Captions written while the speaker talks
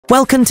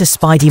Welcome to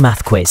Spidey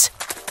Math Quiz.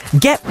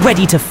 Get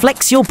ready to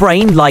flex your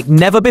brain like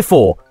never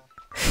before.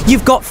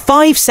 You've got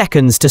 5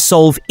 seconds to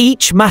solve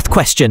each math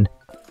question.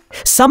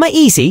 Some are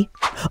easy,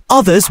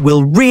 others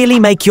will really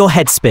make your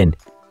head spin.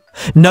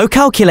 No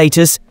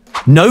calculators,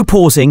 no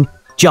pausing,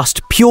 just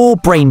pure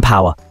brain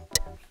power.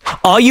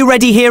 Are you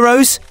ready,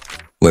 heroes?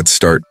 Let's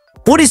start.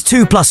 What is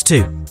 2 plus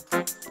 2?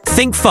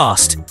 Think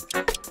fast.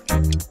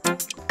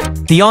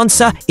 The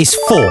answer is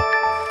 4.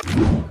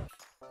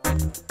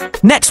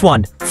 Next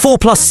one, 4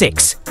 plus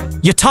 6.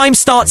 Your time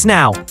starts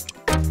now.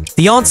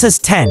 The answer's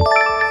 10.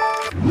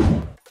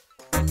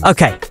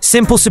 Okay,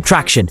 simple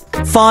subtraction.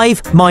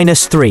 5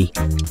 minus 3.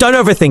 Don't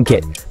overthink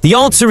it. The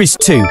answer is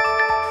 2.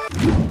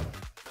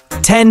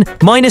 10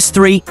 minus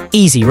 3,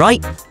 easy,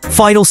 right?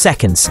 Final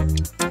seconds.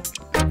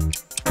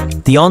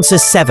 The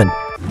answer's 7.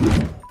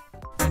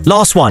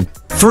 Last one,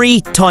 3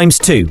 times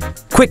 2.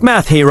 Quick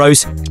math,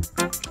 heroes.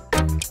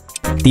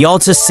 The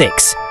answer's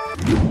 6.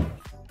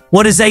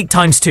 What is 8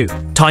 times 2?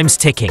 Time's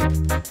ticking.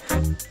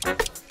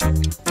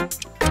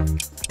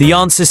 The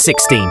answer's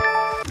 16.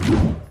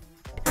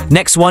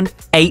 Next one,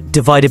 8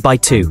 divided by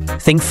 2.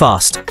 Think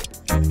fast.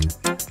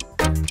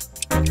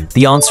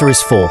 The answer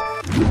is 4.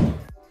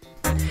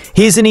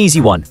 Here's an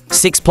easy one,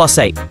 6 plus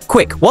 8.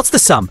 Quick, what's the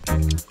sum?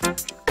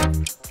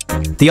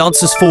 The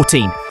answer's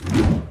 14.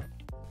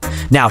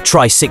 Now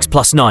try 6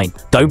 plus 9.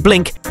 Don't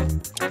blink.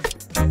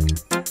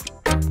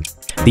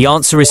 The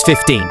answer is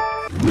 15.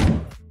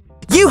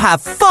 You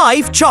have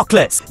 5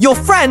 chocolates. Your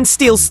friend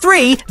steals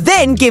 3,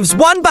 then gives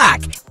 1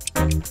 back.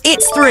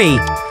 It's 3.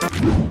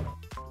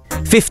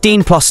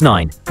 15 plus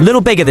 9. A little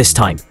bigger this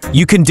time.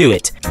 You can do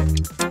it.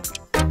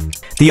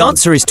 The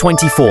answer is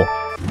 24.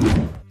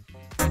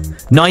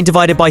 9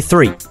 divided by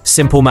 3.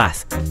 Simple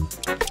math.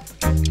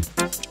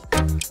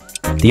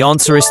 The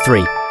answer is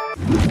 3.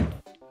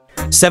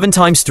 7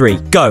 times 3.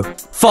 Go.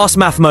 Fast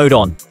math mode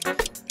on.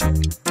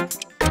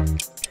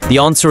 The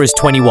answer is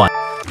 21.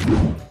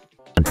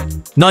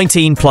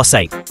 19 plus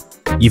 8.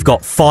 You've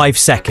got 5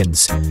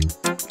 seconds.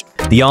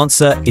 The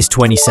answer is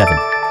 27.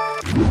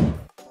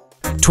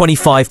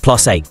 25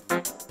 plus 8.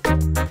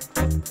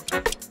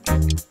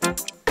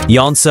 The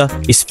answer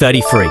is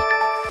 33.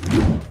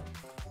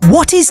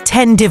 What is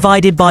 10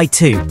 divided by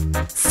 2?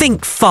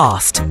 Think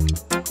fast.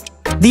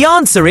 The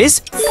answer is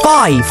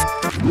 5.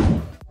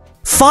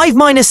 5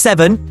 minus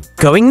 7,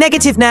 going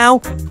negative now.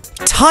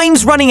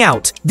 Time's running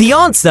out. The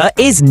answer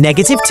is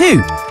negative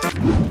 2.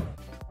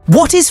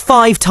 What is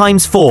 5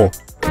 times 4?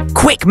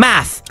 Quick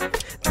math.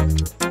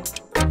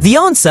 The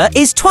answer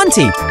is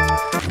 20.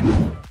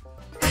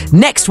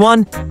 Next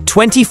one,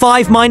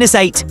 25 minus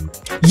 8.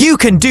 You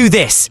can do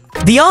this.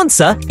 The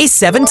answer is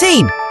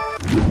 17.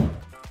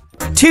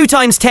 2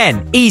 times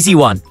 10, easy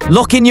one.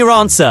 Lock in your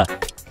answer.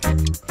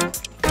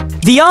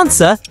 The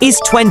answer is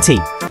 20.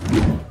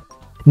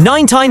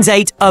 9 times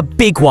 8, a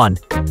big one.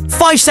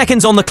 5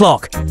 seconds on the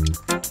clock.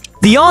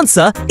 The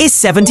answer is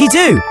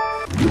 72.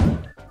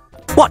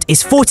 What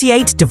is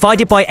 48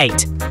 divided by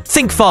 8?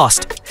 Think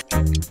fast.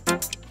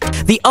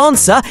 The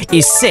answer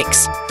is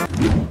 6.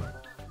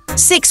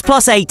 6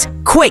 plus 8,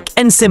 quick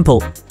and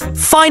simple.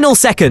 Final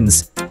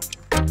seconds.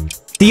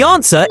 The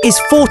answer is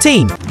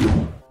 14.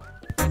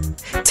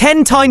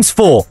 10 times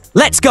 4.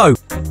 Let's go.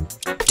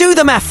 Do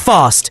the math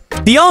fast.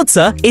 The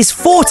answer is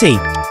 40.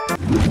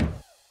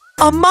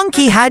 A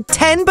monkey had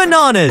 10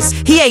 bananas.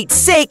 He ate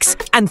 6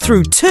 and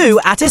threw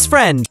 2 at his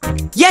friend.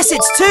 Yes,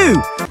 it's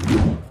 2.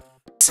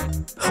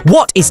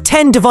 What is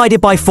 10 divided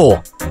by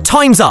 4?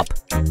 Time's up.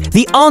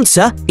 The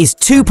answer is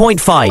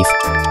 2.5.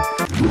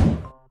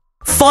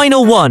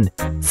 Final one,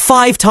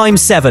 5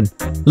 times 7.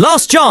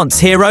 Last chance,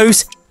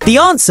 heroes. The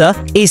answer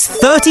is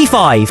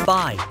 35.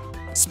 Bye.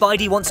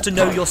 Spidey wants to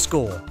know your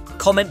score.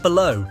 Comment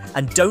below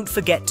and don't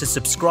forget to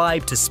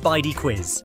subscribe to Spidey Quiz.